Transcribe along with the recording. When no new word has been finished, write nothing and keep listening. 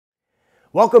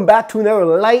Welcome back to another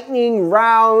lightning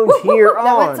round here That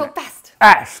on went so fast.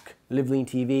 Ask Live Lean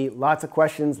TV. Lots of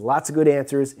questions, lots of good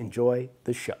answers. Enjoy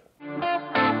the show.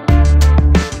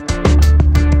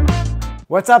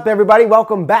 What's up, everybody?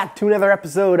 Welcome back to another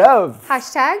episode of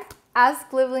Hashtag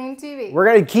Ask Live Lean TV. We're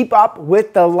going to keep up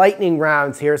with the lightning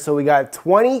rounds here. So we got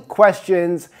 20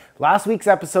 questions. Last week's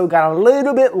episode got a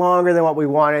little bit longer than what we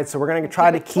wanted, so we're going to try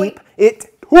to keep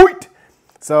it tight.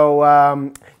 So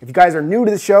if you guys are new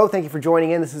to the show, thank you for joining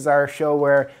in. This is our show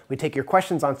where we take your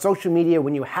questions on social media.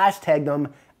 When you hashtag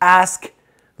them, Ask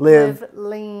Live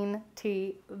Lean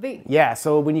TV. Yeah,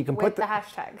 so when you can With put the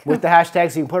hashtag. with the hashtag,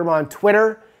 so you can put them on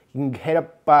Twitter, you can hit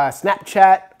up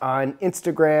Snapchat, on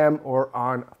Instagram, or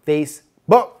on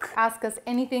Facebook. Ask us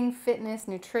anything fitness,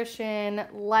 nutrition,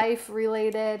 life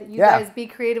related. You Yeah. guys be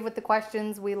creative with the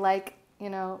questions. We like,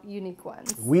 unique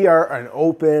ones. We are an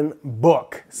open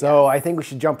book, so I think we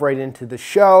should jump right into the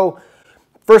show.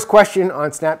 First question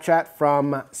on Snapchat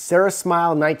from Sarah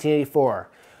Smile 1984.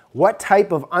 What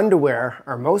type of underwear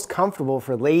are most comfortable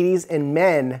for ladies and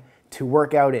men to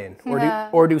work out in?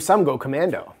 Or do some go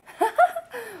commando?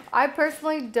 I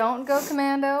personally don't go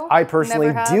commando. I personally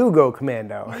Never have. do go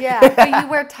commando. Yeah, but you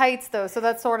wear tights though, so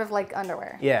that's sort of like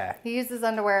underwear. Yeah. He uses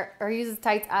underwear, or he uses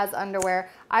tights as underwear.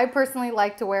 I personally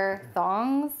like to wear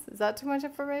thongs. Is that too much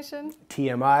information?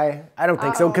 TMI? I don't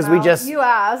think so, don't because know. we You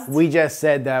asked. just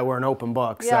said that we're an open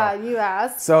book. Yeah, So. you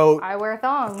asked. So I wear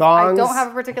thongs. I thongs- don't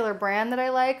have a particular brand that I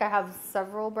like. I have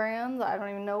several brands. I don't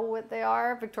even know what they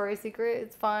are. Victoria's Secret,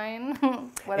 it's fine.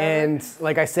 Whatever. And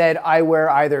like I said, I wear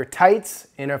either tights,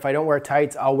 and if I don't wear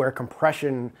tights, I'll wear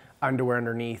compression underwear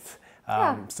underneath.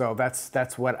 Yeah. So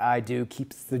that's what I do.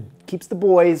 Keeps the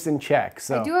boys in check.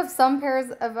 So I do have some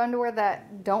pairs of underwear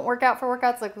that don't work out for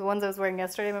workouts, like the ones I was wearing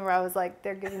yesterday. Remember, I was like,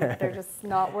 they're just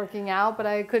not working out, but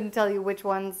I couldn't tell you which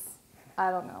ones.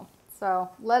 I don't know. So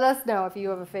let us know if you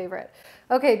have a favorite.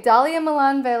 Okay, Dalia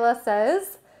Milan Vela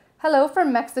says, hello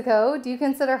from Mexico. Do you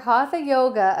consider Hatha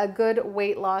Yoga a good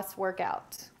weight loss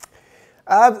workout?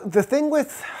 The thing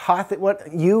with Hatha,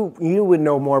 what you would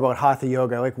know more about Hatha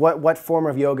Yoga. Like what form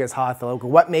of yoga is Hatha Yoga?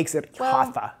 What makes it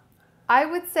Hatha? I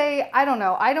would say, I don't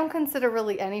know. I don't consider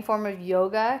really any form of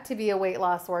yoga to be a weight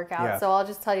loss workout. Yeah. So I'll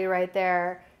just tell you right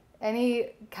there,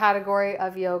 any category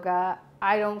of yoga,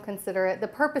 I don't consider it. The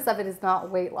purpose of it is not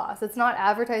weight loss. It's not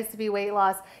advertised to be weight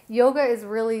loss. Yoga is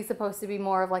really supposed to be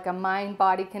more of like a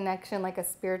mind-body connection, like a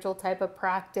spiritual type of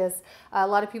practice. A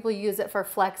lot of people use it for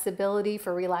flexibility,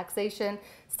 for relaxation,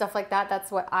 stuff like that. That's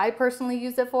what I personally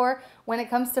use it for. When it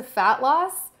comes to fat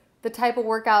loss, the type of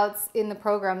workouts in the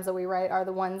programs that we write are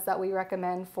the ones that we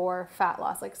recommend for fat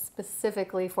loss, like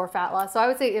specifically for fat loss. So I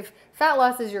would say if fat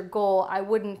loss is your goal, I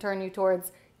wouldn't turn you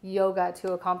towards yoga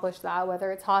to accomplish that,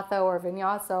 whether it's Hatha or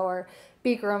Vinyasa or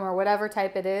Bikram or whatever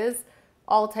type it is.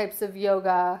 All types of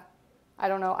yoga, I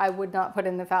don't know, I would not put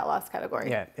in the fat loss category.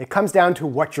 Yeah, it comes down to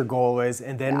what your goal is,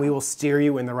 and then we will steer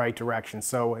you in the right direction.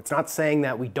 So it's not saying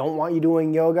that we don't want you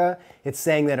doing yoga. It's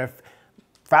saying that if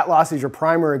fat loss is your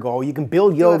primary goal, you can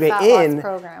build yoga fat loss in,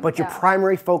 program, but your yeah.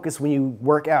 primary focus when you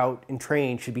work out and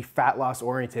train should be fat loss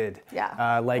oriented.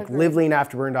 Yeah, Like agreed.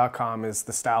 liveleanafterburn.com is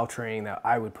the style training that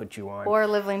I would put you on. Or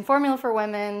Live Lean Formula for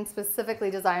women, specifically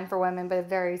designed for women, but a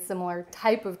very similar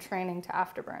type of training to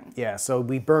Afterburn. Yeah, so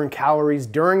we burn calories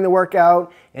during the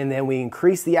workout, and then we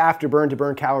increase the afterburn to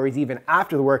burn calories even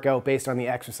after the workout based on the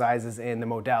exercises and the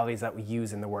modalities that we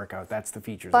use in the workout. That's the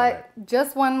features of it. But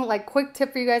just one quick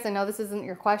tip for you guys. I know this isn't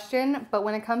your question, but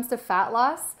when it comes to fat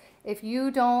loss, if you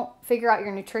don't figure out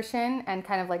your nutrition and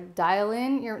kind of dial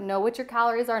in, know what your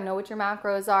calories are, know what your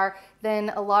macros are, then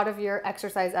a lot of your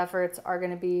exercise efforts are going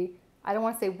to be, I don't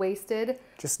want to say wasted.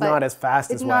 Just but not as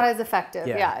fast it's as not as effective.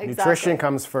 Yeah, exactly. Nutrition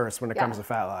comes first when it comes to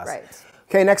fat loss. Right.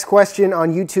 Okay, next question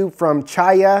on YouTube from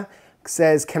Chaya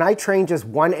says, can I train just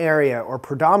one area or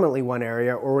predominantly one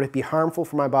area, or would it be harmful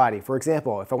for my body? For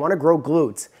example, if I want to grow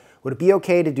glutes, would it be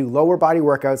okay to do lower body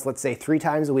workouts, let's say 3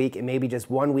 times a week, and maybe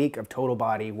just 1 week of total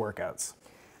body workouts?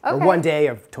 Or 1 day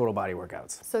of total body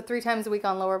workouts? So 3 times a week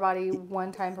on lower body,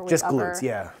 1 time per week Just upper. glutes,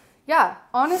 yeah. Yeah,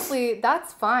 honestly,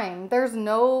 that's fine. There's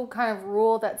no kind of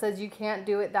rule that says you can't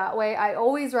do it that way. I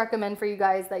always recommend for you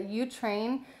guys that you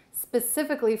train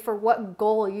specifically for what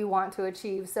goal you want to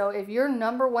achieve. So if your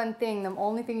number one thing, the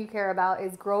only thing you care about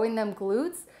is growing them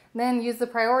glutes, then use the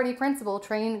priority principle,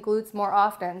 train glutes more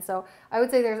often. So I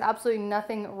would say there's absolutely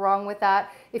nothing wrong with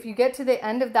that. If you get to the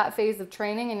end of that phase of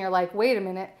training and you're like, wait a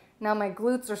minute, now my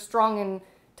glutes are strong and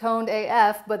toned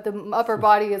AF, but the upper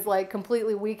body is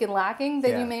completely weak and lacking,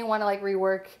 then you may want to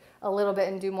rework a little bit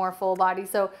and do more full body.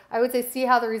 So I would say see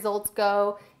how the results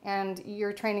go, and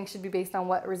your training should be based on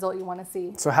what result you want to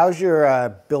see. So how's your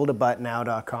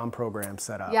buildabuttnow.com program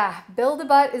set up? Yeah, Build a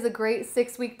Butt is a great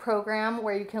 6-week program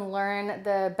where you can learn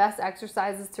the best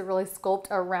exercises to really sculpt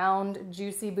a round,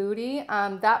 juicy booty.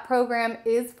 That program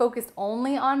is focused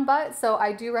only on butt, so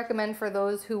I do recommend for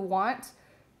those who want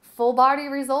full body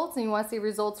results and you want to see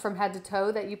results from head to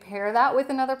toe that you pair that with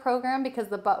another program, because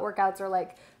the butt workouts are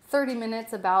like 30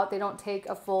 minutes about. They don't take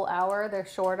a full hour. They're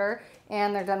shorter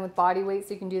and they're done with body weight,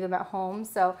 so you can do them at home.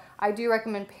 So I do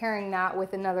recommend pairing that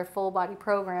with another full body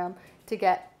program to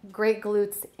get great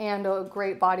glutes and a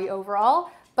great body overall.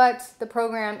 But the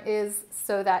program is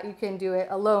so that you can do it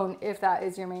alone if that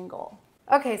is your main goal.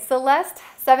 Okay, Celeste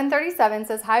 737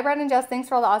 says, hi Brad and Jess, thanks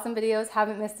for all the awesome videos.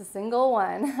 Haven't missed a single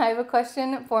one. I have a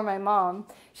question for my mom.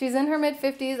 She's in her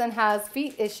mid-50s and has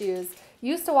feet issues.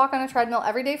 Used to walk on a treadmill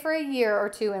every day for a year or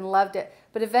two and loved it,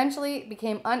 but eventually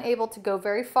became unable to go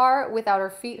very far without her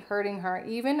feet hurting her,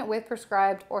 even with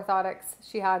prescribed orthotics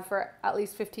she had for at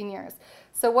least 15 years.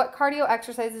 So what cardio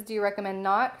exercises do you recommend,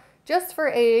 not just for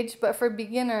age, but for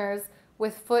beginners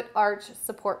with foot arch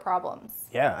support problems?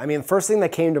 Yeah, I mean, the first thing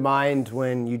that came to mind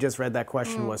when you just read that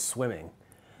question was swimming.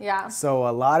 Yeah. So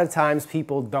a lot of times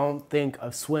people don't think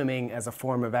of swimming as a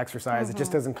form of exercise. It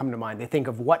just doesn't come to mind. They think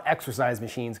of what exercise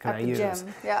machines can I use?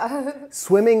 Gym. Yeah.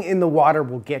 Swimming in the water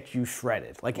will get you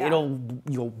shredded. Like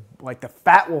like the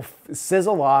fat will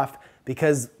sizzle off,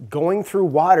 because going through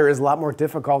water is a lot more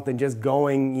difficult than just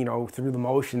going, you know, through the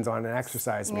motions on an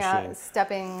exercise machine. Yeah,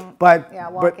 stepping,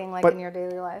 walking in your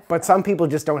daily life. But some people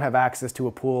just don't have access to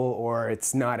a pool, or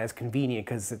it's not as convenient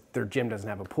because their gym doesn't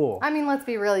have a pool. I mean, let's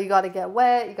be real. You got to get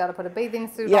wet. You got to put a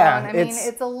bathing suit on. I mean,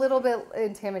 it's a little bit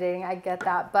intimidating. I get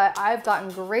that. But I've gotten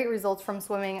great results from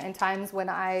swimming in times when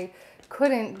I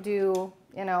couldn't do,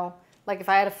 you know, like if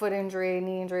I had a foot injury,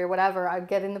 knee injury, or whatever, I'd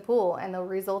get in the pool and the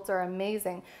results are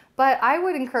amazing. But I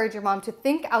would encourage your mom to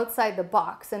think outside the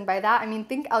box. And by that, I mean,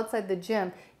 think outside the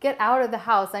gym. Get out of the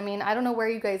house. I mean, I don't know where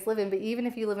you guys live in, but even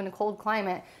if you live in a cold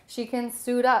climate, she can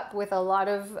suit up with a lot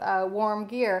of warm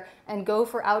gear and go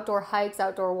for outdoor hikes,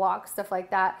 outdoor walks, stuff like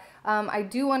that. I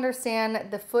do understand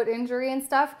the foot injury and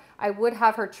stuff. I would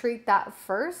have her treat that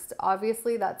first.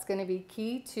 Obviously, that's going to be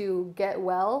key to get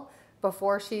well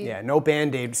before she... Yeah, no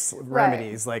Band-Aid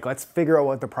remedies. Like, let's figure out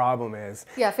what the problem is.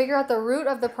 Yeah, figure out the root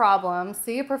of the problem,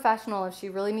 see a professional if she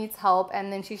really needs help,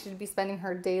 and then she should be spending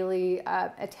her daily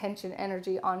attention,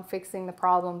 energy on fixing the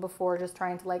problem before just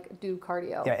trying to, like, do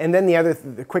cardio. Yeah, and then the other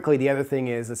thing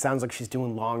is, it sounds like she's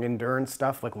doing long endurance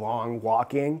stuff, like long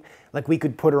walking. Like, we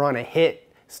could put her on a HIIT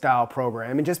style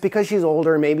program, and just because she's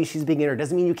older, maybe she's a beginner,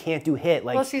 doesn't mean you can't do HIIT.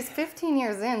 Like, well, she's 15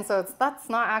 years in, so that's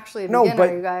not actually a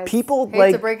beginner, you guys. People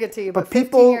hate to break it to you, but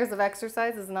 15 years of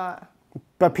exercise is not.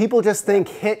 But people just think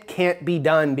HIIT can't be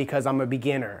done because I'm a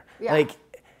beginner. Yeah. Like,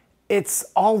 it's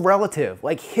all relative.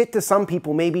 Like, HIIT to some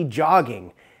people may be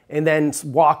jogging and then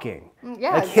walking.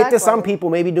 Yeah, like HIIT to some people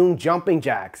may be doing jumping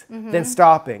jacks, then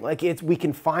stopping. Like, we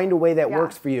can find a way that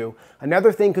works for you.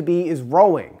 Another thing could be is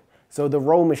rowing. So the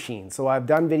row machine. So I've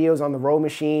done videos on the row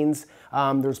machines.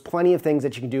 There's plenty of things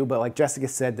that you can do, but like Jessica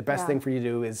said, the best thing for you to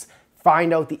do is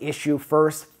find out the issue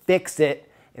first, fix it,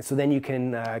 and so then you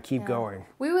can keep going.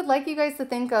 We would like you guys to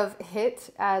think of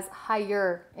HIIT as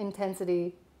higher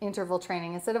intensity interval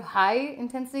training instead of high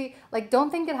intensity. Like,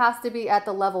 don't think it has to be at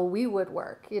the level we would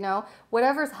work, you know?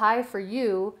 Whatever's high for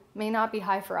you may not be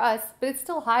high for us, but it's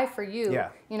still high for you,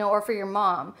 you know, or for your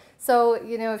mom. So,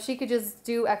 you know, if she could just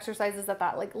do exercises at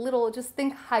that, like, little, just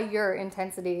think higher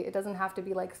intensity. It doesn't have to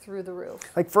be, like, through the roof.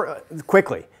 Like,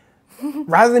 quickly,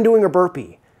 rather than doing a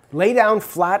burpee, lay down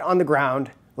flat on the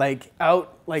ground, like,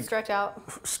 stretch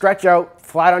out,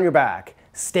 flat on your back,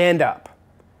 stand up,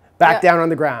 back down on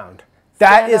the ground.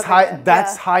 That is high.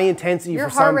 That's high intensity for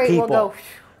some people. Your heart rate will go.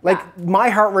 Like, my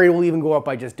heart rate will even go up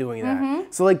by just doing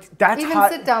that. So, like, that's even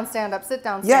sit down, stand up, sit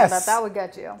down, stand up. That would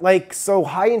get you. Like, so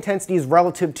high intensity is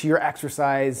relative to your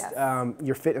exercise,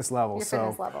 your fitness level.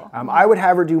 I would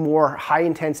have her do more high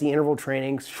intensity interval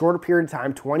training, shorter period of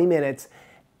time, 20 minutes,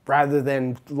 rather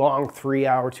than long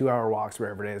 3-hour, 2-hour walks,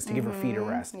 wherever it is, to give her feet a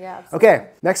rest. Yeah, okay,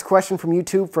 next question from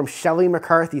YouTube from Shelly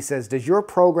McCarthy says, does your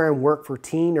program work for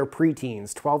teen or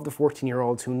preteens, 12 to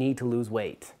 14-year-olds who need to lose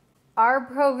weight? Our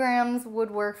programs would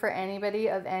work for anybody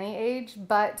of any age,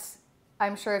 but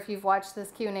I'm sure if you've watched this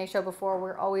Q&A show before,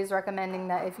 we're always recommending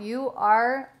that if you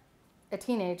are a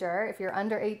teenager, if you're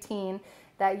under 18,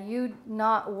 that you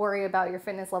not worry about your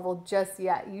fitness level just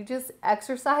yet. You just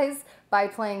exercise by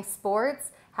playing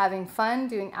sports, having fun,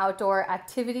 doing outdoor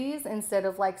activities instead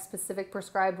of like specific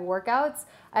prescribed workouts.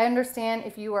 I understand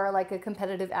if you are like a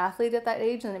competitive athlete at that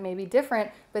age, then it may be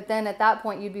different, but then at that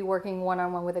point you'd be working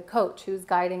one-on-one with a coach who's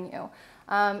guiding you.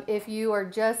 If you are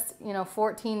just,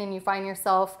 14 and you find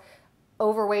yourself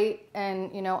overweight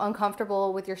and,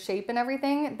 uncomfortable with your shape and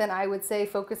everything, then I would say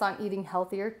focus on eating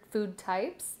healthier food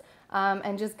types.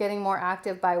 And just getting more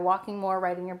active by walking more,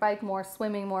 riding your bike more,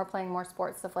 swimming more, playing more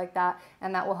sports, stuff like that.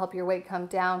 And that will help your weight come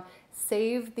down.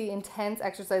 Save the intense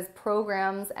exercise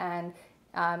programs and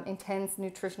intense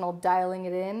nutritional dialing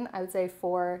it in, I would say,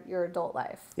 for your adult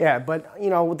life. Yeah, but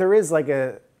there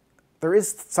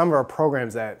is some of our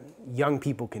programs that young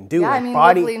people can do. Yeah, like I mean,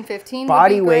 Live Lean 15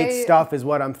 body would be weight great. stuff is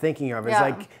what I'm thinking of. It's Yeah.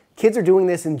 like kids are doing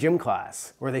this in gym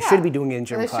class, or they should be doing it in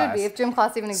gym They class. should be, if gym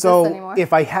class even exists So anymore.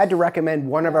 if I had to recommend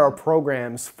one of our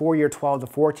programs for your 12 to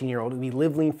 14-year-old, it would be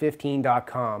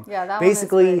livelean15.com. Yeah, that one is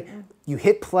Basically, great. you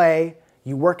hit play,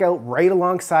 you work out right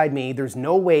alongside me. There's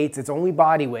no weights, it's only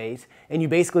body weight. And you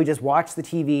basically just watch the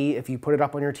TV if you put it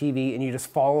up on your TV, and you just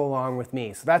follow along with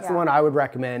me. So that's the Yeah. one I would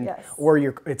recommend. Yes. Or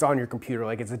it's on your computer,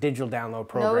 like it's a digital download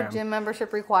program. No gym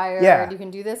membership required. Yeah. You can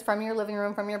do this from your living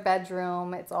room, from your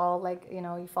bedroom. It's all like,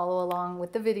 you follow along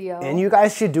with the video. And you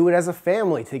guys should do it as a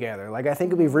family together. Like, I think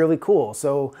it'd be really cool.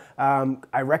 So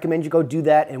I recommend you go do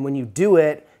that. And when you do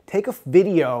it, take a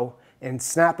video and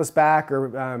snap us back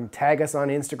or tag us on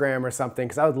Instagram or something,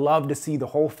 because I would love to see the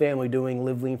whole family doing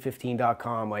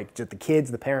livelean15.com, like just the kids,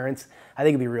 the parents. I think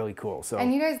it'd be really cool. So.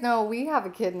 And you guys know we have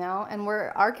a kid now, and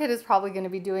our kid is probably going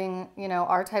to be doing,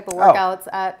 our type of Oh. workouts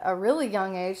at a really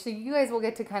young age. So you guys will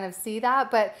get to kind of see that.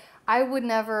 But I would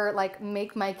never like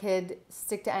make my kid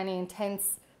stick to any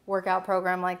intense workout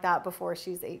program like that before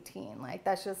she's 18. Like,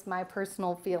 that's just my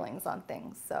personal feelings on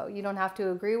things. So you don't have to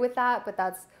agree with that, but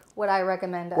that's what I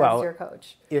recommend as your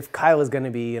coach. If Kyle is going to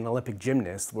be an Olympic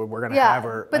gymnast, we're going to Yeah, have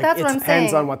her. but Like, that's it what I'm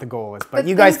depends saying. on what the goal is. But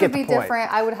you guys get the things would be point.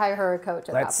 different. I would hire her a coach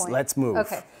at that point. Let's move.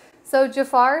 Okay. So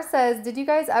Jafar says, did you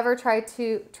guys ever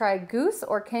try goose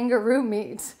or kangaroo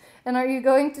meat? And are you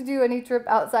going to do any trip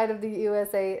outside of the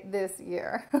USA this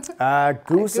year?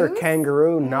 Goose or Goose?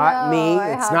 kangaroo, not No, me.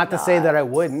 I It's have not to say that I not.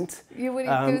 wouldn't. You would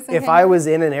eat goose and If I kangaroo? was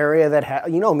in an area that had,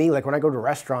 me, like when I go to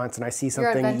restaurants and I see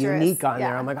something adventurous, unique on there,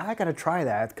 yeah. I'm like, I gotta try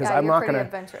that because Yeah, I'm you're not pretty gonna,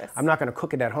 adventurous. I'm not gonna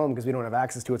cook it at home because we don't have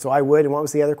access to it. So I would. And what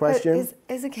was the other But question?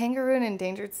 is a kangaroo an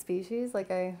endangered species?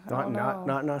 Like, I don't know.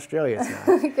 Not in Australia. It's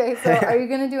not. Okay, so are you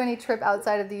going to do any trip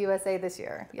outside of the USA this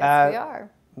year? Yes, we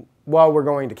are. Well, we're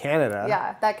going to Canada.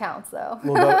 Yeah, that counts though.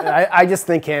 We'll go, I just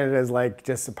think Canada is like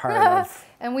just a part of.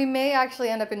 And we may actually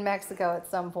end up in Mexico at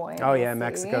some point. Oh, yeah, we'll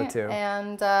Mexico see. too.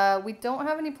 And we don't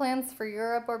have any plans for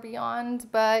Europe or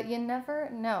beyond, but you never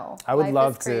know. I would Life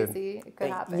love is to. crazy. It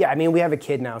could happen. Yeah, I mean, we have a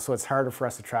kid now, so it's harder for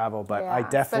us to travel. But Yeah, I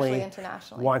especially definitely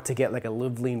internationally. want to get like a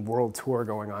Live Lean World Tour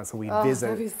going on, so we that'd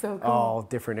visit be so cool. all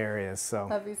different areas. So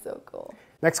That'd be so cool.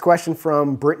 next question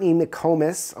from Brittany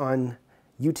McComas on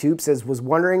YouTube says, was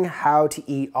wondering how to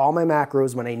eat all my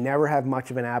macros when I never have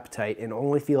much of an appetite and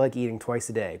only feel like eating twice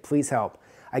a day. Please help.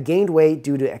 I gained weight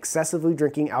due to excessively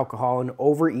drinking alcohol and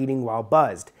overeating while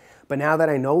buzzed. But now that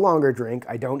I no longer drink,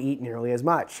 I don't eat nearly as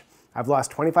much. I've lost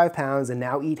 25 pounds and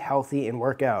now eat healthy and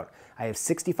work out. I have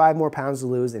 65 more pounds to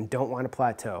lose and don't want to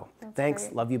plateau. Thanks.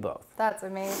 great. Love you both. That's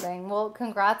amazing. Well,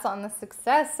 congrats on the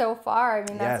success so far. I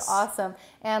mean, that's Yes. awesome.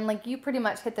 And like you pretty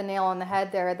much hit the nail on the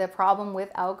head there. The problem with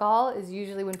alcohol is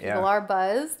usually when people Yeah. are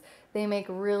buzzed, they make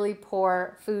really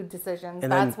poor food decisions.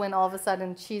 And That's then- when all of a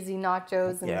sudden cheesy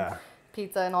nachos and Yeah.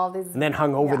 pizza and all these. And then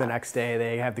hungover Yeah. the next day,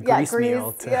 they have the grease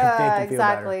meal to make yeah, them feel better.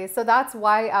 exactly. So that's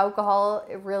why alcohol,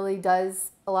 it really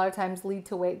does a lot of times lead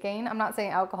to weight gain. I'm not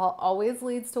saying alcohol always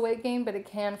leads to weight gain, but it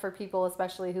can for people,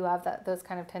 especially who have those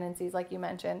kind of tendencies, like you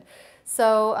mentioned.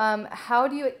 So how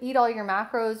do you eat all your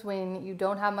macros when you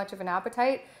don't have much of an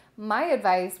appetite? My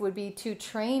advice would be to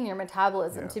train your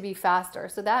metabolism to be faster.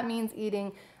 So that means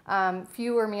eating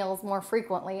fewer meals more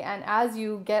frequently. And as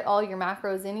you get all your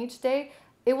macros in each day,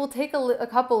 it will take a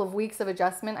couple of weeks of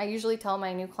adjustment. I usually tell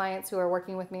my new clients who are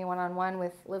working with me one-on-one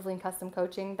with Live Lean Custom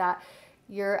Coaching that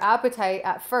your appetite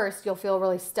at first, you'll feel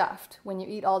really stuffed. When you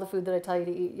eat all the food that I tell you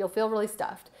to eat, you'll feel really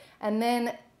stuffed. And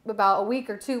then about a week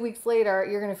or 2 weeks later,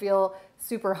 you're going to feel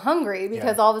super hungry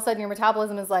because all of a sudden your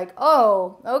metabolism is like,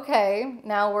 oh, okay,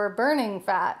 now we're burning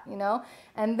fat,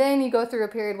 And then you go through a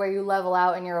period where you level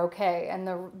out and you're okay. And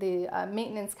the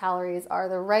maintenance calories are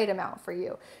the right amount for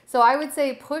you. So I would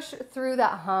say push through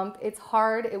that hump. It's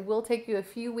hard. It will take you a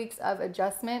few weeks of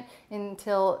adjustment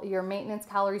until your maintenance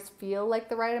calories feel like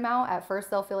the right amount. At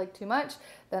first, they'll feel like too much.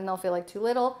 Then they'll feel like too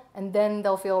little, and then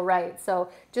they'll feel right. So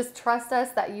just trust us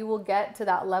that you will get to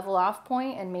that level off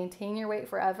point and maintain your weight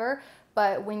forever.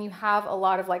 But when you have a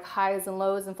lot of like highs and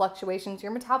lows and fluctuations,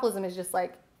 your metabolism is just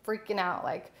like freaking out,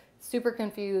 like super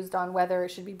confused on whether it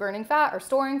should be burning fat or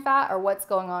storing fat or what's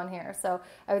going on here. So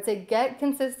I would say get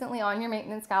consistently on your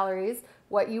maintenance calories,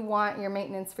 what you want your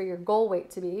maintenance for your goal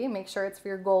weight to be. Make sure it's for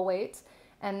your goal weight,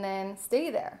 and then stay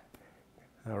there.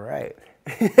 All right.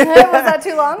 Was that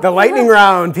too long? The lightning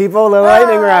round, people, the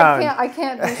lightning round. I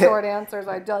can't do short answers.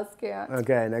 I just can't.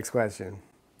 Okay, next question.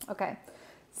 Okay.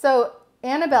 So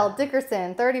Annabelle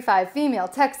Dickerson, 35, female,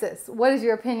 Texas. What is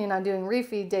your opinion on doing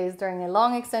refeed days during a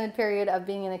long extended period of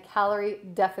being in a calorie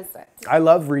deficit? I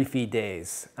love refeed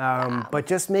days, but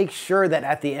just make sure that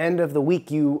at the end of the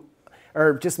week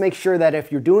just make sure that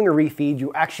if you're doing a refeed,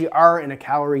 you actually are in a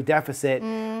calorie deficit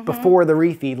before the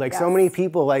refeed. Like so many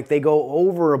people, like they go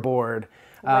overboard.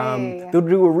 They'll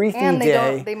do a refeed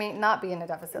day. They may not be in a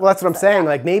deficit. Well, that's what I'm saying.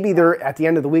 Like maybe they're at the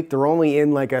end of the week, they're only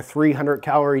in like a 300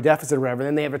 calorie deficit or whatever.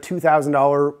 Then they have a $2,000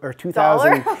 or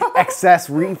 $2,000 excess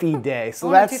refeed day.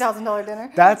 So that's $2,000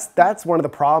 dinner. That's one of the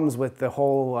problems with the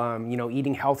whole,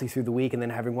 eating healthy through the week and then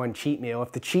having one cheat meal.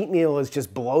 If the cheat meal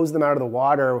just blows them out of the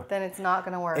water, then it's not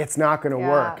going to work. It's not going to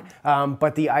work.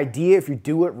 But the idea, if you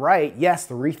do it right, yes,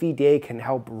 the refeed day can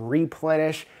help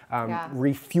replenish.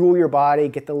 Refuel your body,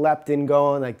 get the leptin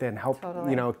going, like then help,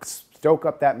 stoke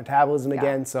up that metabolism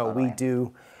again. So we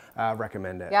do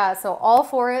recommend it. Yeah, so all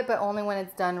for it, but only when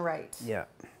it's done right. Yeah.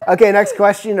 Okay, next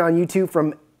question on YouTube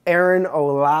from Aaron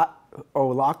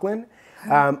O'Loughlin.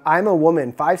 I'm a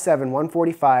woman, 5'7",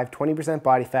 145, 20%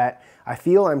 body fat. I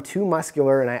feel I'm too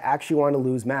muscular and I actually want to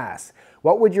lose mass.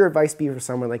 What would your advice be for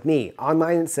someone like me?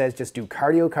 Online it says just do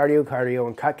cardio, cardio, cardio,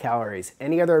 and cut calories.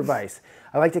 Any other advice?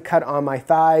 I like to cut on my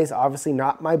thighs, obviously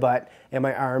not my butt, and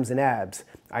my arms and abs.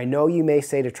 I know you may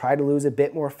say to try to lose a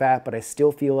bit more fat, but I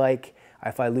still feel like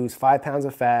if I lose 5 pounds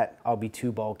of fat, I'll be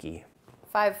too bulky.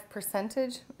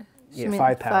 5%? Yeah,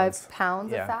 5 pounds. 5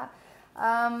 pounds of fat?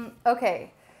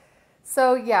 Okay.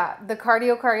 So yeah, the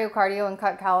cardio, and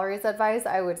cut calories advice,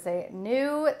 I would say,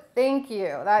 no, thank you.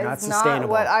 That is not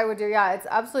what I would do. Yeah, it's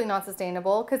absolutely not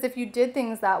sustainable. Because if you did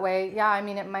things that way, yeah, I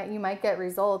mean, you might get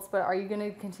results, but are you going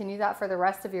to continue that for the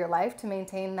rest of your life to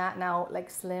maintain that now like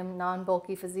slim,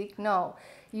 non-bulky physique? No.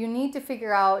 You need to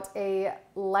figure out a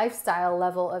lifestyle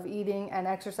level of eating and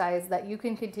exercise that you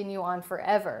can continue on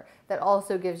forever that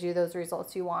also gives you those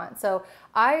results you want. So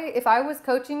if I was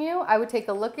coaching you, I would take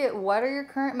a look at what are your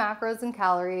current macros and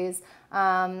calories.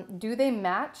 Do they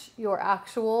match your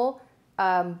actual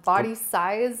body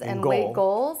size and weight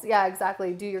goals? Yeah,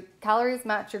 exactly. Do your calories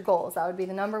match your goals? That would be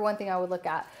the number one thing I would look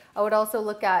at. I would also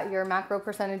look at your macro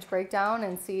percentage breakdown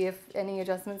and see if any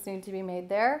adjustments need to be made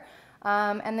there.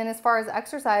 And then as far as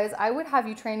exercise, I would have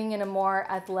you training in a more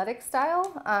athletic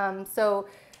style. So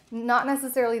not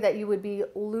necessarily that you would be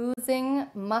losing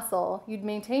muscle. You'd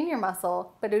maintain your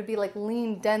muscle, but it would be like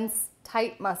lean, dense,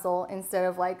 tight muscle instead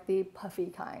of like the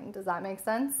puffy kind. Does that make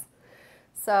sense?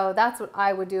 So that's what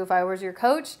I would do if I was your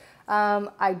coach.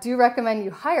 I do recommend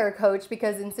you hire a coach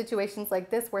because in situations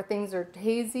like this where things are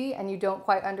hazy and you don't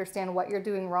quite understand what you're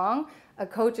doing wrong, a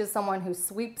coach is someone who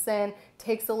sweeps in,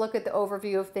 takes a look at the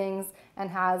overview of things, and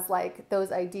has like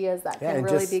those ideas that can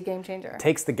really be a game changer.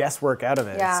 Takes the guesswork out of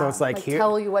it. Yeah, so it's like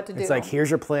tell you what to do. It's like, here's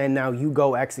your plan, now you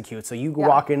go execute. So you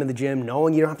walk into the gym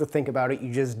knowing you don't have to think about it,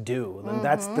 you just do. And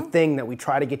that's the thing that we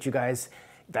try to get you guys,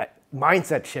 that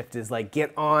mindset shift is like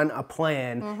get on a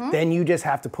plan, then you just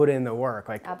have to put in the work.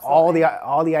 Like all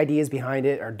the ideas behind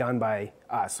it are done by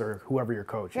us or whoever your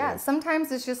coach is. Yeah,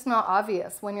 sometimes it's just not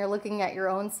obvious. When you're looking at your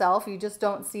own self, you just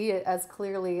don't see it as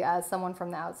clearly as someone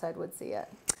from the outside would see it.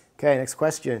 Okay, next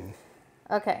question.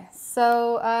 Okay,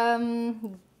 so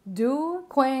Du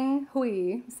Quang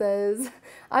Hui says,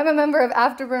 I'm a member of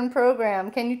Afterburn program.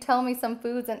 Can you tell me some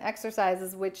foods and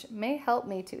exercises which may help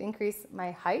me to increase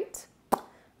my height?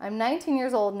 I'm 19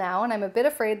 years old now, and I'm a bit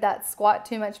afraid that squat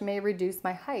too much may reduce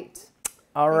my height.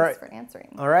 Thanks for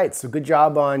answering. All right, so good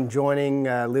job on joining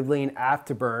Live Lean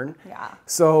Afterburn. Yeah.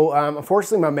 So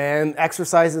unfortunately, my man,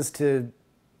 exercises to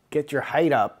get your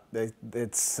height up.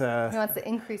 It's he wants to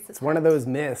increase it's one of those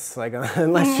myths. Like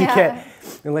unless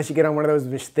you get on one of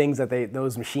those things that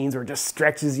those machines where it just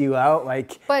stretches you out.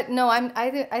 Like. But no,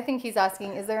 I think he's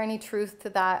asking, is there any truth to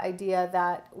that idea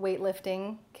that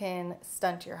weightlifting can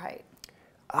stunt your height?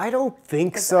 I don't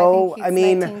think 'Cause so. I think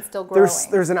he's 19, still growing.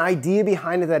 there's an idea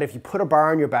behind it that if you put a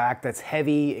bar on your back that's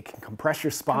heavy, it can compress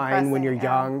your spine when you're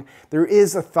young. There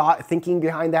is a thinking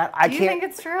behind that. Do you think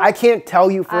it's true? I can't tell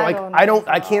you for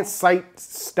I can't cite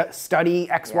study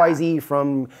XYZ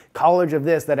from college of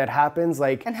this that it happens.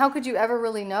 Like, and how could you ever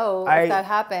really know if that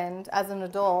happened as an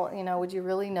adult? You know, would you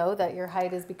really know that your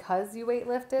height is because you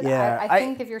weightlifted? Yeah, I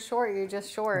think if you're short, you're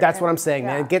just short. That's what I'm saying,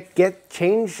 man.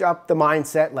 Change up the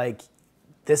mindset. Like,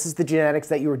 this is the genetics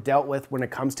that you were dealt with when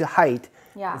it comes to height.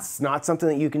 Yeah. It's not something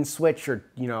that you can switch or,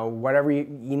 you know, whatever you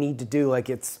need to do. Like,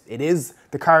 it is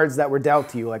the cards that were dealt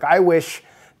to you. Like, I wish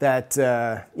that,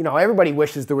 you know, everybody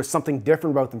wishes there was something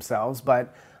different about themselves,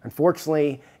 but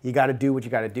unfortunately, you got to do what you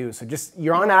got to do. So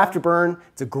you're on Afterburn.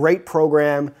 It's a great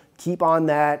program. Keep on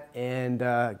that, and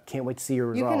can't wait to see your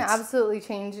results. You can absolutely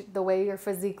change the way your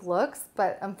physique looks,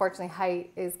 but unfortunately,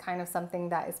 height is kind of something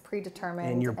that is predetermined.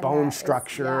 And your bone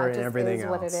structure and everything else.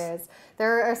 What it is.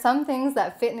 There are some things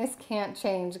that fitness can't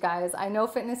change, guys. I know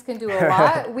fitness can do a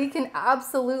lot. We can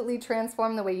absolutely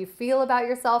transform the way you feel about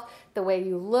yourself, the way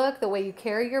you look, the way you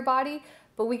carry your body,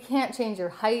 but we can't change your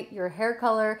height, your hair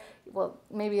color. Well,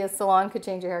 maybe a salon could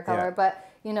change your hair color, but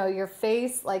you know, your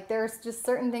face, like there's just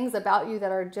certain things about you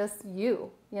that are just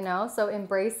you know? So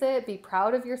embrace it, be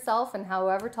proud of yourself and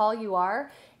however tall you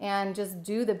are, and just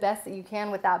do the best that you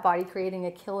can with that body, creating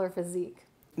a killer physique.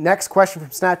 Next question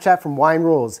from Snapchat from Wine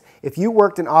Rules. If you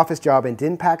worked an office job and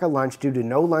didn't pack a lunch due to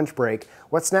no lunch break,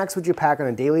 what snacks would you pack on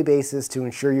a daily basis to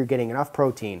ensure you're getting enough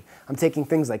protein? I'm taking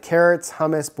things like carrots,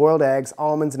 hummus, boiled eggs,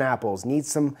 almonds, and apples. Need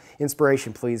some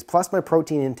inspiration, please. Plus, my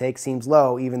protein intake seems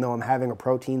low, even though I'm having a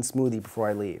protein smoothie before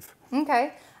I leave.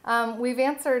 Okay. We've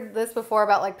answered this before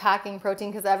about like packing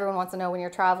protein because everyone wants to know when you're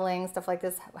traveling, stuff like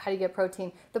this, how do you get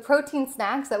protein? The protein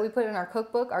snacks that we put in our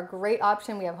cookbook are a great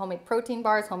option. We have homemade protein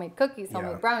bars, homemade cookies,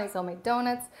 homemade brownies, homemade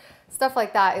donuts. Stuff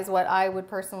like that is what I would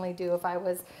personally do if I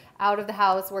was out of the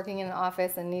house working in an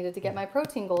office and needed to get my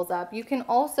protein goals up. You can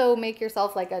also make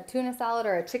yourself like a tuna salad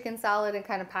or a chicken salad and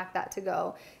kind of pack that to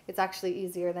go. It's actually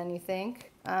easier than you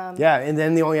think. Yeah, and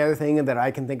then the only other thing that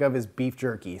I can think of is beef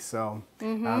jerky. So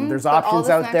there's options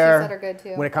out there. Are good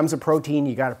too. When it comes to protein,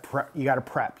 you gotta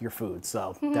prep your food.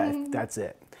 So that's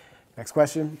it. Next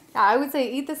question. Yeah, I would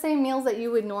say eat the same meals that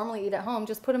you would normally eat at home.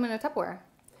 Just put them in a Tupperware.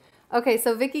 Okay,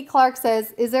 so Vicky Clark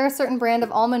says, is there a certain brand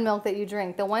of almond milk that you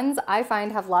drink? The ones I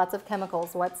find have lots of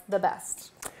chemicals. What's the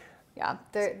best? Yeah,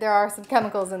 there are some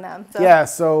chemicals in them. So. Yeah,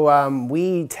 so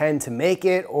we tend to make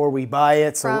it or we buy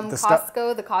it. So from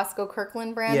Costco, the Costco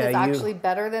Kirkland brand is actually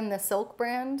better than the Silk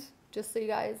brand, just so you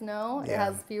guys know. It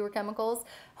has fewer chemicals.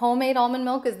 Homemade almond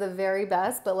milk is the very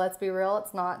best, but let's be real,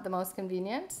 it's not the most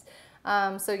convenient.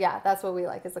 So yeah, that's what we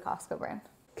like is the Costco brand.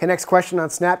 Okay, next question on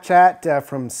Snapchat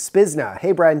from Spizna.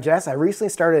 Hey, Brad and Jess, I recently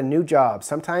started a new job.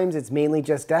 Sometimes it's mainly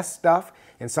just desk stuff,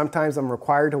 and sometimes I'm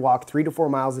required to walk 3 to 4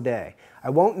 miles a day. I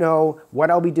won't know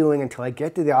what I'll be doing until I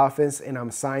get to the office and I'm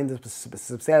assigned the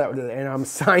specific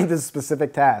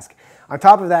task. On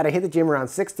top of that, I hit the gym around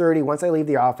 6:30. Once I leave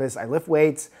the office, I lift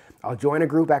weights. I'll join a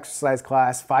group exercise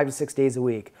class 5 to 6 days a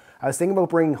week. I was thinking about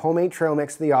bringing homemade trail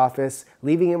mix to the office,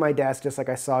 leaving it at my desk just like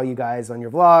I saw you guys on your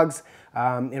vlogs,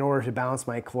 in order to balance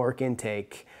my caloric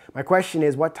intake. My question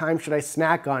is, what time should I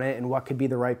snack on it and what could be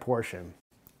the right portion?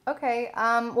 Okay,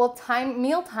 well,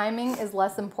 meal timing is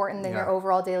less important than your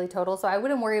overall daily total, so I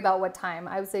wouldn't worry about what time.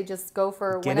 I would say just go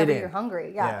for whenever you're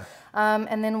hungry. Yeah.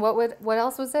 And then what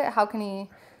else was it? How can he...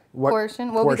 What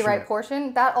would be the right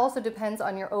portion? That also depends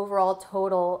on your overall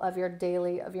total of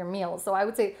your meals. So I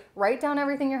would say write down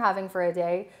everything you're having for a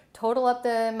day, total up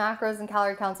the macros and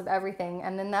calorie counts of everything,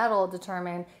 and then that'll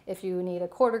determine if you need a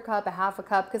quarter cup, a half a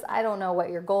cup, because I don't know what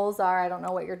your goals are. I don't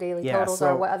know what your daily totals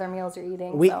are, what other meals you're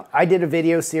eating. I did a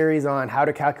video series on how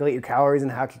to calculate your calories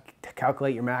and how to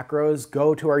calculate your macros.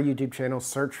 Go to our YouTube channel,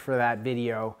 search for that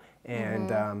video,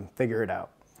 and figure it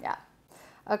out. Yeah.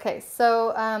 Okay,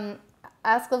 so...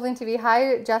 Ask Living TV.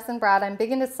 Hi, Jess and Brad. I'm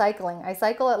big into cycling. I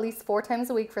cycle at least 4 times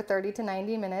a week for 30 to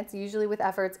 90 minutes, usually with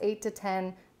efforts 8 to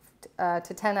 10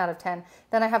 out of 10.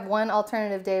 Then I have one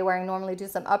alternative day where I normally do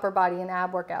some upper body and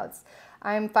ab workouts.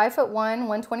 I'm 5'1",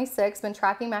 126, been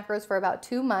tracking macros for about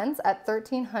 2 months at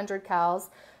 1,300 calories,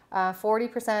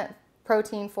 40%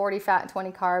 protein, 40 fat, and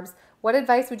 20 carbs. What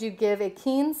advice would you give a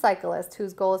keen cyclist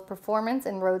whose goal is performance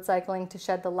in road cycling to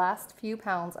shed the last few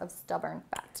pounds of stubborn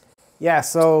fat? Yeah,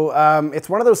 so it's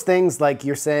one of those things like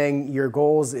you're saying your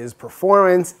goals is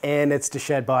performance and it's to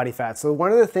shed body fat. So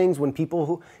one of the things when people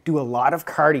who do a lot of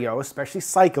cardio, especially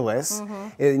cyclists,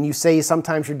 and you say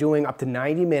sometimes you're doing up to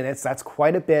 90 minutes, that's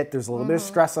quite a bit. There's a little bit of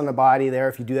stress on the body there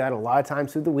if you do that a lot of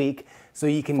times through the week. So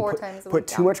you can 4 times a put week,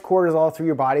 too yeah. much cortisol through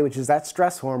your body, which is that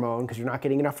stress hormone, because you're not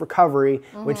getting enough recovery,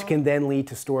 which can then lead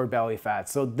to stored belly fat.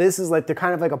 So this is like, they're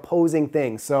kind of like opposing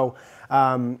things. So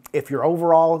if your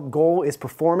overall goal is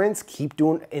performance, keep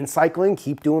doing, in cycling,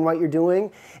 keep doing what you're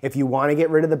doing. If you want to get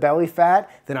rid of the belly fat,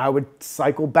 then I would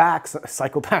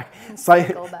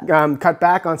cut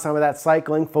back on some of that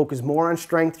cycling, focus more on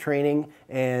strength training,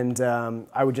 and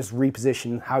I would just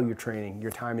reposition how you're training,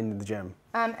 your time into the gym.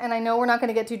 And I know we're not going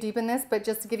to get too deep in this, but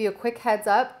just to give you a quick heads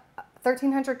up,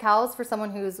 1,300 calories for someone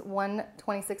who's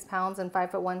 126 pounds and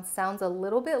 5'1" sounds a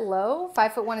little bit low.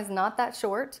 5'1" is not that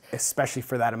short. Especially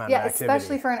for that amount of activity. Yeah,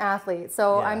 especially for an athlete.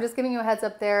 So Yeah. I'm just giving you a heads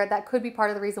up there. That could be part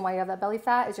of the reason why you have that belly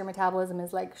fat is your metabolism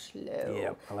is like slow.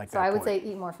 Yeah, I like that So I would point. say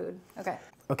eat more food. Okay.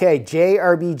 Okay,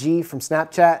 JRBG from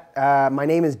Snapchat. My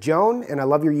name is Joan, and I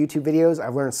love your YouTube videos.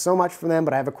 I've learned so much from them,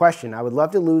 but I have a question. I would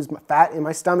love to lose fat in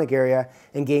my stomach area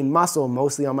and gain muscle,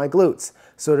 mostly on my glutes.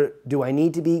 So do I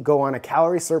need to go on a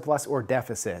calorie surplus or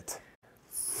deficit?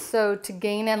 So to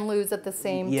gain and lose at the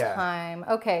same Yeah. time.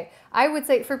 Okay. I would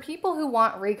say for people who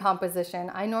want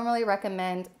recomposition, I normally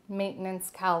recommend maintenance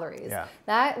calories. Yeah.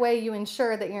 That way you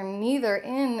ensure that you're neither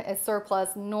in a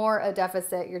surplus nor a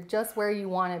deficit. You're just where you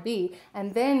want to be.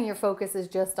 And then your focus is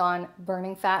just on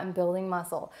burning fat and building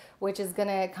muscle, which is going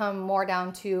to come more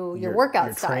down to your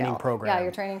workout style. training program. Yeah,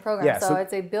 your training program. Yeah, so so- I'd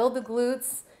say build the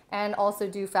glutes and also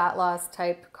do fat loss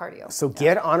type cardio. So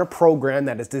get on a program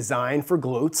that is designed for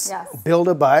glutes. Yes. Build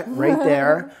a butt right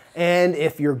there. And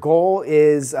if your goal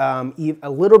is a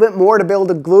little bit more to build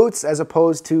the glutes as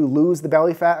opposed to lose the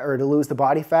belly fat or to lose the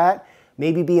body fat,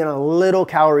 maybe be in a little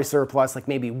calorie surplus, like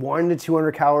maybe 100 to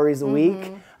 200 calories a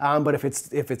week. But if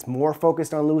it's more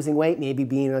focused on losing weight, maybe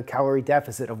be in a calorie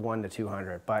deficit of 100 to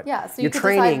 200. But Yeah, so you you're can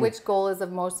training. decide which goal is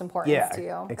of most importance Yeah, to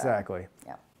you. exactly.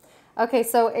 Yeah. Okay,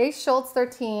 so Ace Schultz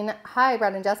 13. Hi,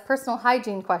 Brad and Jess. Personal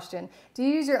hygiene question. Do you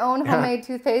use your own homemade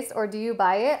toothpaste or do you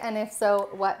buy it? And if so,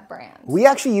 what brand? We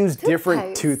actually use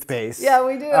different Toothpaste. toothpaste. Yeah,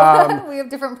 we do. We have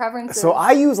different preferences. So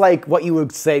I use like what you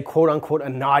would say, quote unquote, a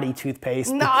naughty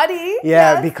toothpaste. Naughty?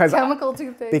 Yeah, Yes, because chemical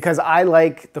toothpaste. Because I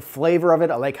like the flavor of it.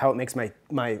 I like how it makes my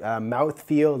mouth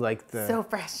feel like So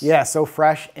fresh. Yeah, so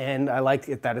fresh, and I like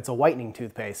it that it's a whitening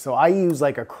toothpaste. So I use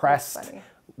like a Crest funny.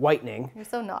 whitening. You're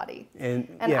so naughty. And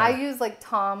I use like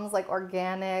Tom's like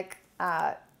organic,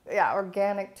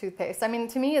 organic toothpaste. I mean,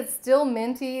 to me, it's still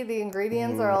minty. The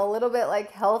ingredients are a little bit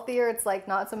like healthier. It's like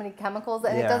not so many chemicals,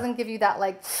 and it Yeah. doesn't give you that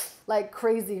like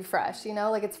crazy fresh. You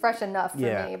know, like it's fresh enough for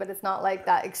Yeah. me, but it's not like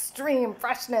that extreme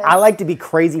freshness. I like to be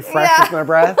crazy fresh Yeah. with my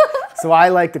breath. So I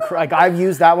like I've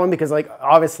used that one because like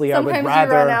obviously Sometimes I would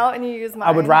rather you run out and you use mine.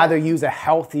 I would rather but- use a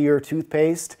healthier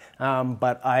toothpaste,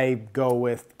 but I go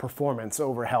with performance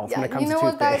over health when it comes you know to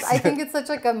what, guys? toothpaste. I think it's such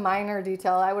like a minor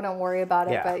detail. I wouldn't worry about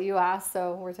it, Yeah. but you asked,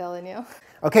 so we're telling you.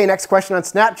 Okay, next question on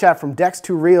Snapchat from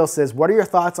Dex2Real says, what are your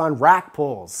thoughts on rack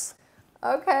pulls?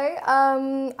 Okay,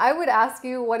 I would ask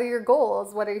you, what are your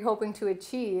goals? What are you hoping to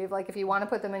achieve? Like, if you want to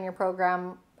put them in your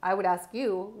program, I would ask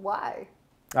you, why?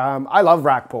 I love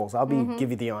rack pulls. I'll give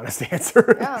you the honest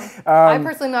answer. Yeah. I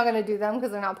personally am not going to do them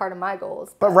because they're not part of my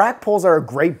goals. But rack pulls are a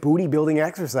great booty building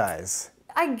exercise.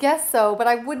 I guess so, but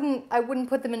I wouldn't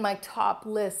put them in my top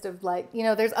list of like, you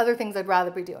know, there's other things I'd rather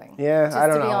be doing. Yeah, just I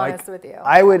don't know. to be honest like, with you.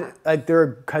 I would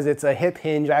because it's a hip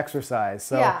hinge exercise.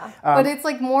 So Yeah, but it's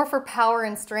like more for power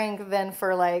and strength than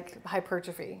for like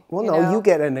hypertrophy. well, you no, know? you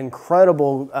get an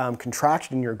incredible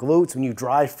contraction in your glutes when you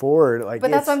drive forward. Like,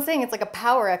 But that's what I'm saying. It's like a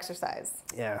power exercise.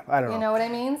 Yeah, I don't know. You know what I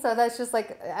mean? So that's just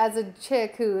like, as a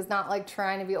chick who's not like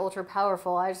trying to be ultra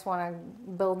powerful, I just want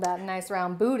to build that nice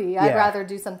round booty. I'd Yeah. rather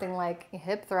do something like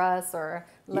hip thrusts or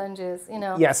lunges, you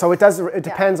know. Yeah, so it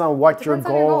depends on what your Depends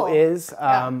on your goal goal. is,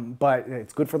 Yeah. but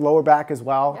it's good for the lower back as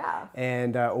well, Yeah.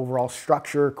 and overall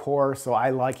structure, core. So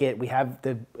I like it. We have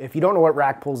if you don't know what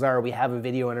rack pulls are, we have a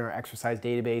video in our exercise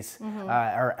database,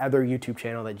 our other YouTube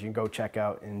channel that you can go check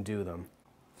out and do them.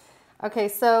 Okay,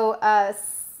 so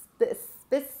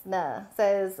Spisna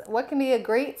says, what can be a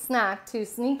great snack to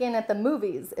sneak in at the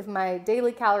movies if my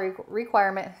daily calorie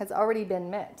requirement has already been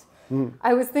met?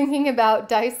 I was thinking about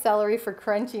diced celery for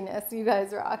crunchiness. You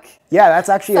guys rock. Yeah, that's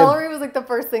actually Celery was like the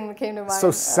first thing that came to mind. I So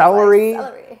was like, celery,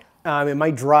 celery. it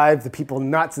might drive the people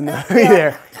nuts in the movie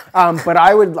there, but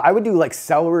I would do like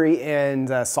celery and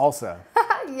salsa.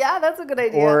 Yeah, that's a good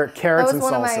idea. Or carrots that was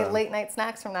and one of my salsa. late night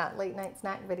snacks from that late night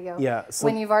snack video. Yeah, so-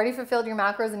 when you've already fulfilled your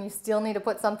macros and you still need to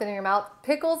put something in your mouth,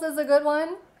 pickles is a good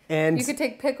one. And you could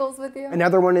take pickles with you.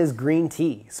 another one is green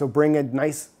tea. So bring a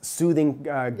nice soothing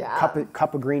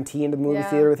cup of green tea into the movie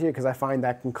theater with you, because I find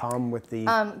that can calm with the...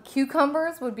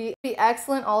 Cucumbers would be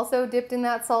excellent also dipped in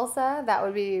that salsa. That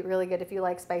would be really good if you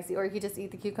like spicy, or you could just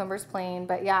eat the cucumbers plain.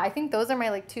 But yeah, I think those are my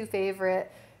like 2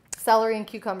 favorite. Celery and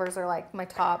cucumbers are like my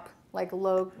top, like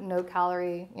low, no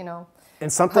calorie, you know,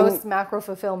 and something post macro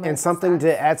fulfillment. And something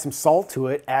to add some salt to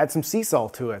it, add some sea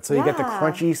salt to it. So you get the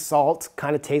crunchy salt,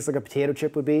 kind of tastes like a potato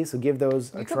chip would be. So give those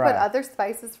a try. You could put other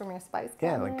spices from your spice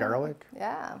cabinet. Yeah, like garlic.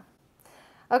 Yeah.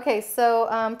 Okay,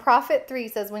 so Prophet 3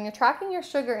 says, when you're tracking your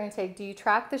sugar intake, do you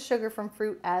track the sugar from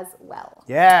fruit as well?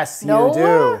 Yes, you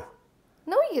do.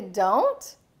 No, you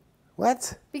don't.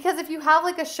 What? Because if you have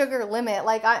like a sugar limit,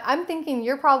 like I'm thinking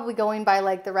you're probably going by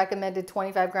like the recommended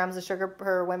 25 grams of sugar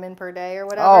per women per day or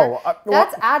whatever. Oh,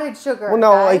 that's added sugar. Well,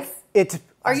 no, guys. like it's.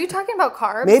 Are you talking about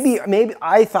carbs? Maybe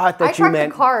I thought that you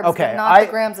meant the carbs, okay, but not the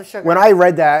grams of sugar. When I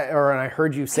read that, or when I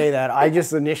heard you say that, I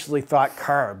just initially thought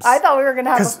carbs. I thought we were gonna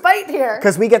have a fight here.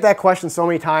 Because we get that question so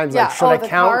many times, like should I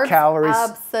count calories?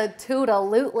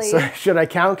 Absolutely. So should I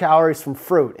count calories from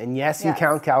fruit? And yes, you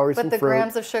count calories from fruit. But the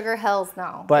grams of sugar, hell's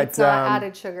no. But it's not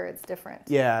added sugar; it's different.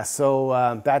 Yeah,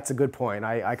 so that's a good point.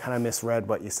 I kind of misread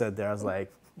what you said there. I was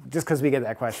like, just because we get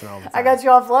that question all the time. I got you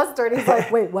all flustered. He's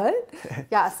like, wait, what?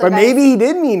 Yeah. So but guys, maybe he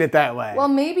did mean it that way. Well,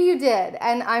 maybe you did.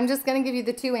 And I'm just going to give you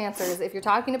the 2 answers. If you're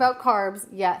talking about carbs,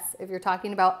 yes. If you're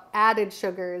talking about added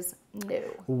sugars, no.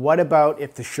 What about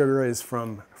if the sugar is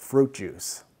from fruit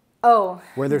juice? Oh,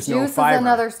 where there's no fiber. Juice is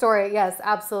another story. Yes,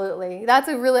 absolutely. That's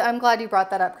a really, I'm glad you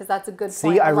brought that up because that's a good point.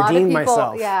 See, I redeemed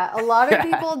myself. Yeah, a lot of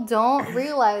people don't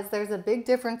realize there's a big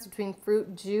difference between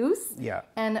fruit juice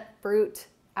and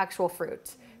actual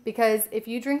fruit. Because if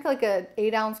you drink like a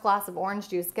 8-ounce glass of orange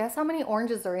juice, guess how many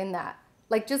oranges are in that?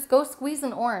 Like just go squeeze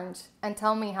an orange and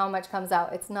tell me how much comes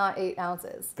out. It's not 8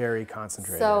 ounces. Very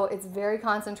concentrated. So it's very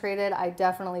concentrated. I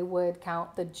definitely would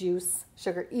count the juice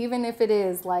sugar, even if it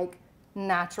is like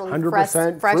naturally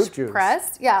 100% fresh fruit juice.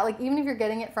 Pressed. Yeah, like even if you're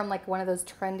getting it from like one of those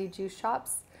trendy juice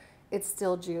shops, it's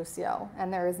still juice, yo.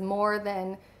 And there's more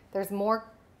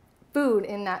food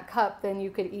in that cup than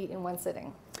you could eat in one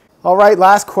sitting. All right,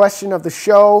 last question of the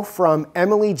show from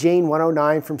Emily Jane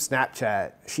 109 from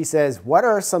Snapchat. She says, what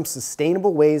are some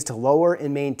sustainable ways to lower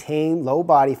and maintain low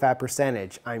body fat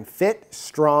percentage? I'm fit,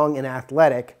 strong, and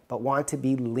athletic, but want to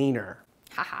be leaner.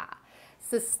 Haha.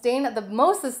 The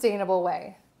most sustainable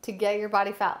way to get your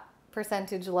body fat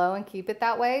percentage low and keep it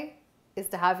that way is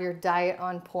to have your diet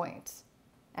on point.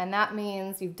 And that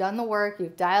means you've done the work,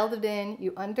 you've dialed it in,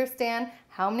 you understand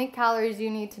how many calories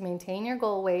you need to maintain your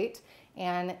goal weight,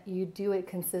 and you do it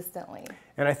consistently.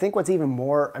 And I think what's even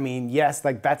more, I mean, yes,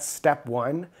 like that's step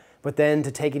 1, but then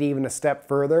to take it even a step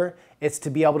further, it's to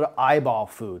be able to eyeball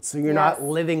food. So you're not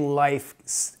living life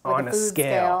on a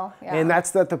scale. Yeah. And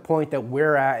that's at the point that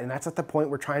we're at, and that's at the point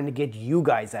we're trying to get you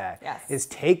guys at, is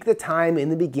take the time in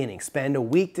the beginning, spend a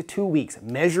week to 2 weeks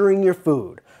measuring your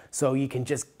food so you can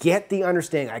just get the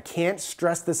understanding. I can't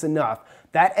stress this enough.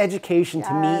 That education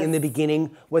to me in the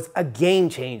beginning was a game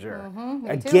changer.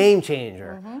 A game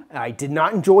changer. I did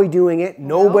not enjoy doing it.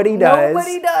 Nobody does.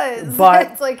 Nobody does. But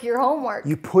it's like your homework.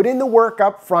 You put in the work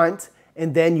up front,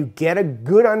 and then you get a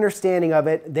good understanding of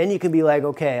it. Then you can be like,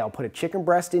 okay, I'll put a chicken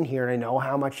breast in here, and I know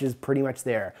how much is pretty much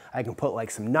there. I can put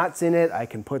like some nuts in it. I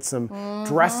can put some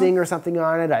dressing or something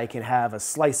on it. I can have a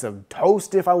slice of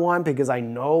toast if I want because I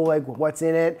know like what's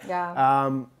in it.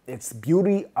 It's the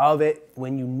beauty of it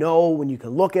when you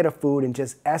can look at a food and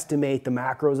just estimate the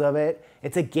macros of it.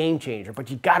 It's a game changer, but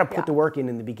you got to put the work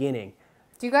in the beginning.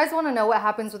 Do you guys want to know what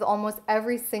happens with almost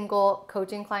every single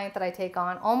coaching client that I take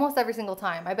on? Almost every single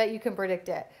time. I bet you can predict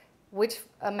it. Which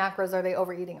macros are they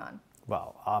overeating on?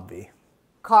 Well, obvi.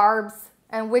 Carbs.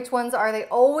 And which ones are they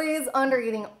always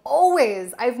undereating?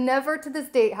 Always. I've never to this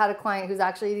date had a client who's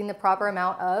actually eating the proper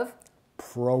amount of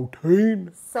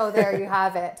protein. So there you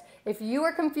have it. If you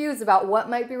are confused about what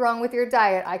might be wrong with your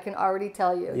diet, I can already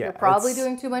tell you. You're probably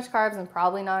doing too much carbs and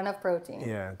probably not enough protein.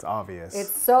 Yeah, it's obvious.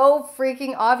 It's so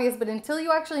freaking obvious, but until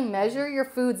you actually measure your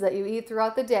foods that you eat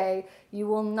throughout the day, you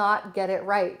will not get it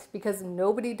right because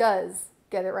nobody does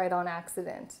get it right on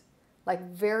accident.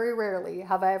 Like very rarely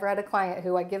have I ever had a client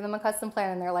who I give them a custom plan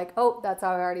and they're like, oh, that's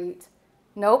how I already eat.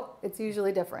 Nope, it's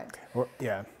usually different.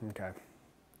 Yeah, okay.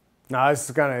 No, I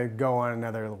was going to go on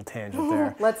another little tangent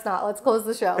there. Let's not. Let's close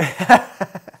the show.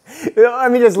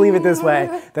 Let me just leave it this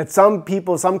way. That some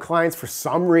people, some clients, for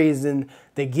some reason,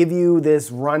 they give you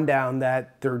this rundown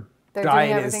that their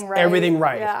diet is everything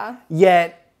right. Yeah.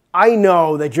 Yet, I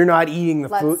know that you're not eating the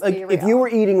Let's food. Like, be if real. you were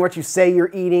eating what you say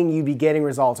you're eating, you'd be getting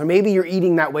results. Or maybe you're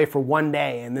eating that way for one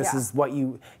day, and this Yeah. is what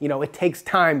you know, it takes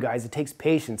time, guys. It takes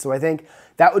patience. So I think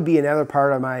that would be another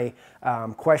part of my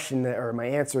question or my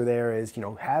answer there is,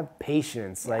 have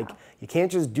patience. Like, you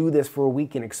can't just do this for a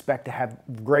week and expect to have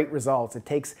great results. It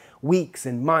takes weeks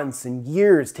and months and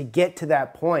years to get to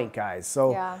that point, guys.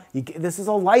 So this is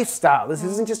a lifestyle. This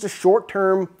isn't just a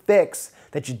short-term fix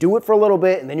that you do it for a little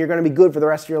bit and then you're going to be good for the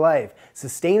rest of your life.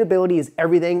 Sustainability is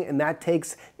everything, and that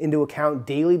takes into account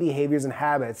daily behaviors and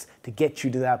habits to get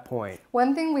you to that point.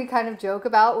 One thing we kind of joke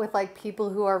about with like people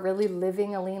who are really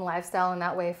living a lean lifestyle in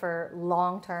that way for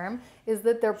long term is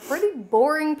that they're pretty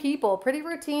boring people, pretty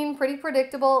routine, pretty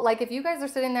predictable. Like if you guys are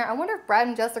sitting there, I wonder if Brad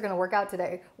and Jess are going to work out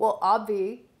today. Well,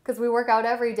 obvi, because we work out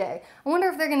every day. I wonder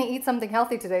if they're going to eat something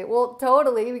healthy today. Well,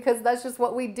 totally, because that's just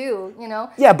what we do,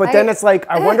 Yeah, but then it's like,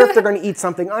 I wonder if they're going to eat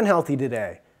something unhealthy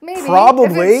today. Maybe.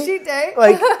 Probably. If it's cheat day.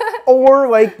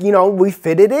 We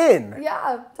fit it in.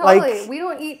 Yeah, totally. Like, we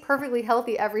don't eat perfectly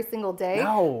healthy every single day,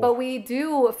 No. but we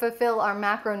do fulfill our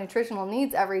macronutritional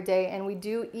needs every day, and we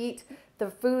do eat the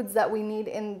foods that we need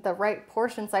in the right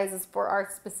portion sizes for our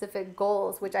specific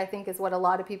goals, which I think is what a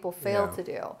lot of people fail to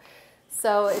do.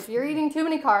 So if you're eating too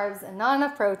many carbs and not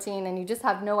enough protein and you just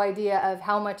have no idea of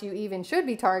how much you even should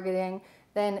be targeting,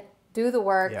 then do the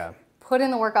work, put in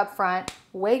the work up front,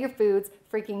 weigh your foods,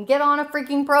 freaking get on a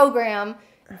freaking program,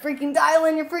 freaking dial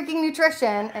in your freaking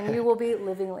nutrition, and you will be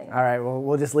living lean. All right, well,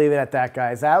 we'll just leave it at that,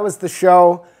 guys. That was the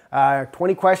show.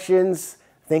 20 questions.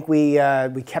 I think we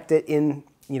kept it in,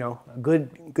 a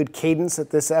good cadence at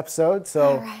this episode.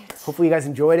 So hopefully you guys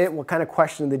enjoyed it. What kind of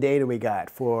question of the day do we got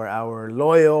for our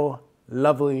loyal,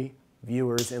 lovely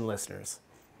viewers and listeners?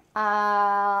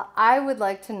 I would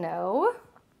like to know.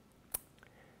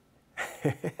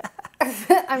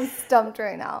 I'm stumped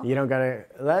right now. You don't gotta,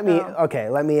 let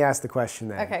me ask the question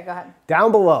then. Okay, go ahead.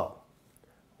 Down below,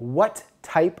 what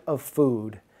type of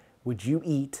food would you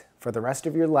eat for the rest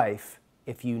of your life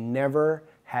if you never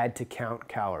had to count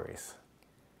calories?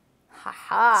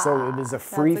 Haha. So it was a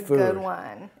free That's a food. good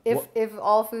one. If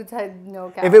all foods had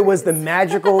no calories. If it was the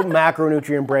magical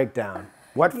macronutrient breakdown,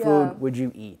 what food would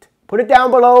you eat? Put it down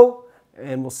below,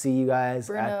 and we'll see you guys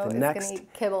at the next. Gonna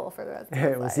eat kibble for the rest of his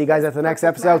We'll life. see you guys at the next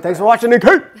episode. Thanks for watching, Nick.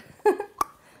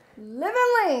 Living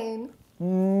lean.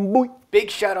 Big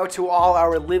shout out to all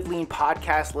our Live Lean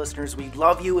podcast listeners. We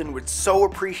love you and would so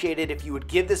appreciate it if you would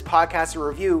give this podcast a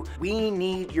review. We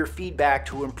need your feedback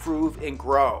to improve and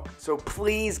grow. So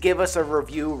please give us a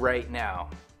review right now.